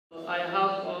I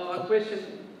have a question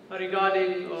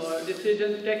regarding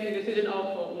taking decision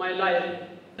of my life.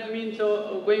 That means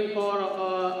going for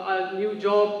a new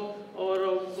job or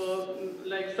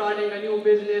like starting a new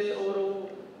business or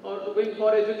going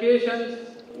for education.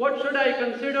 What should I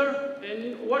consider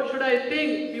and what should I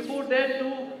think before that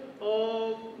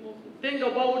to think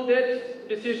about that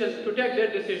decision, to take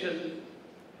that decision?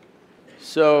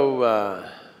 So,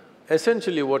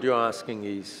 essentially what you're asking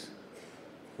is,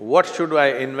 what should I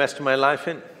invest my life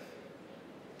in?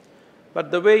 But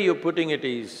the way you're putting it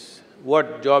is,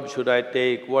 what job should I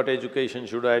take, what education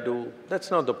should I do,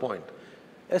 that's not the point.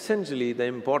 Essentially, the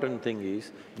important thing is,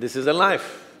 this is a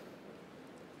life.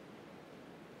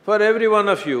 For every one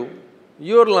of you,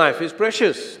 your life is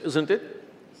precious, isn't it?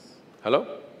 Hello?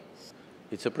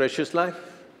 It's a precious life.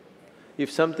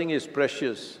 If something is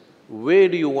precious, where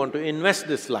do you want to invest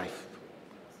this life?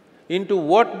 Into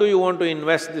what do you want to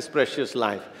invest this precious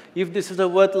life? If this is a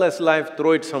worthless life,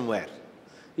 throw it somewhere.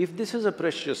 If this is a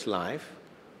precious life,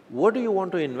 what do you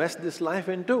want to invest this life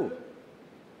into?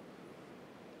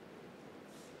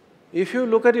 If you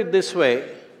look at it this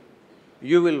way,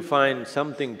 you will find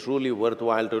something truly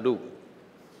worthwhile to do.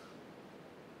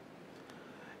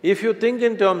 If you think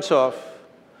in terms of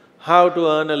how to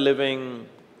earn a living,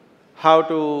 how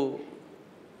to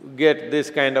get this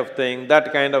kind of thing,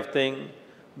 that kind of thing,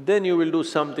 then you will do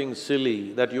something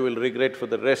silly that you will regret for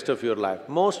the rest of your life.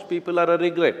 Most people are a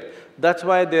regret. That's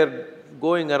why they're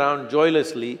going around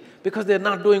joylessly, because they're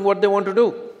not doing what they want to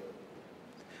do.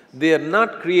 They are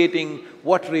not creating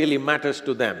what really matters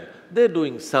to them. They're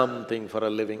doing something for a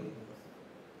living.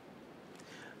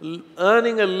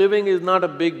 Earning a living is not a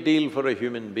big deal for a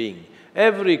human being.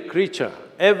 Every creature,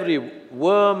 every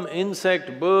worm,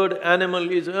 insect, bird, animal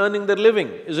is earning their living,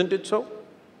 isn't it so?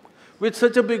 With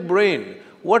such a big brain,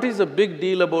 what is the big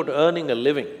deal about earning a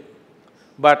living?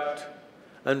 But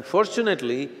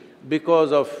unfortunately,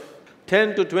 because of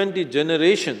 10 to 20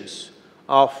 generations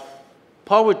of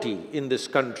poverty in this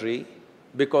country,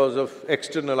 because of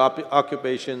external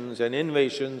occupations and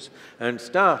invasions and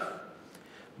stuff,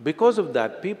 because of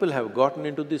that, people have gotten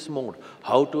into this mode.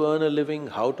 How to earn a living,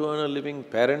 how to earn a living.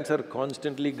 Parents are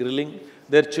constantly grilling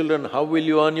their children, how will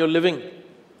you earn your living?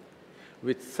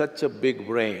 With such a big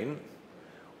brain,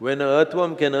 when an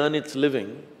earthworm can earn its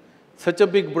living, such a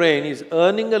big brain, is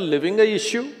earning a living an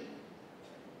issue?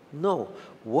 No.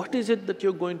 What is it that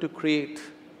you're going to create?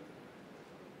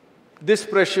 This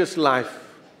precious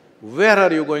life, where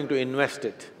are you going to invest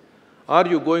it? Are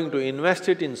you going to invest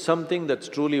it in something that's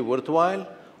truly worthwhile,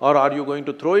 or are you going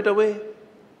to throw it away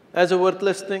as a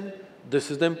worthless thing? This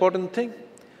is the important thing,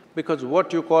 because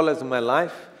what you call as my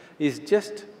life is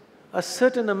just a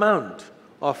certain amount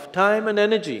of time and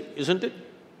energy, isn't it?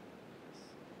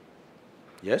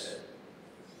 Yes?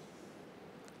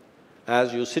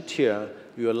 As you sit here,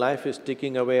 your life is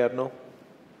ticking away or no?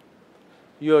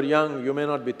 You're young, you may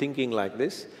not be thinking like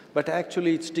this, but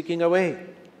actually it's ticking away.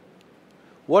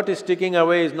 What is ticking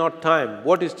away is not time,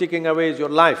 what is ticking away is your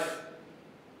life.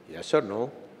 Yes or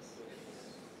no?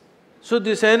 So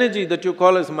this energy that you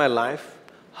call as my life,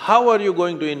 how are you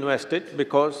going to invest it?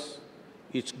 Because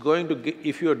it's going to…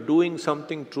 if you're doing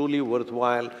something truly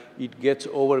worthwhile, it gets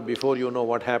over before you know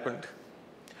what happened.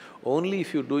 Only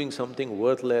if you're doing something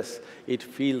worthless, it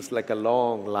feels like a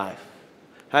long life.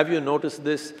 Have you noticed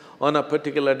this? On a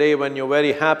particular day when you're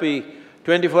very happy,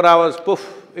 24 hours,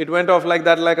 poof, it went off like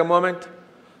that, like a moment.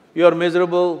 You're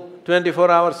miserable,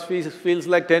 24 hours feels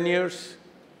like 10 years.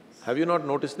 Have you not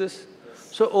noticed this?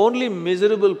 So only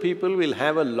miserable people will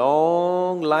have a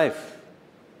long life.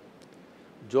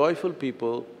 Joyful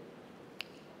people,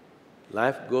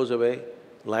 life goes away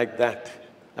like that,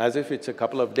 as if it's a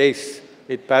couple of days.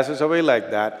 It passes away like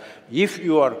that, if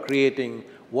you are creating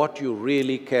what you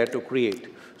really care to create.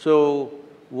 So,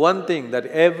 one thing that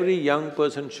every young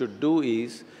person should do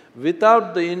is,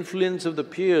 without the influence of the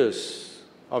peers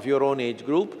of your own age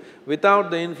group,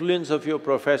 without the influence of your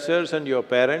professors and your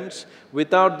parents,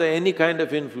 without any kind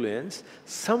of influence,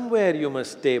 somewhere you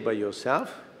must stay by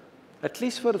yourself, at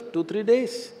least for 2-3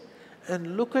 days,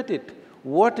 and look at it.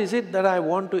 What is it that I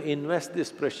want to invest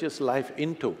this precious life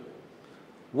into?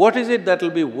 What is it that will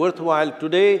be worthwhile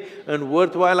today and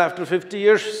worthwhile after 50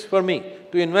 years for me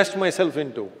to invest myself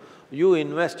into? You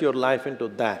invest your life into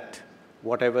that,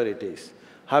 whatever it is.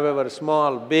 However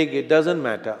small, big, it doesn't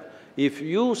matter. If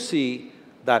you see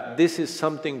that this is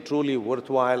something truly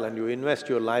worthwhile and you invest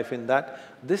your life in that,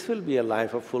 this will be a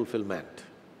life of fulfillment.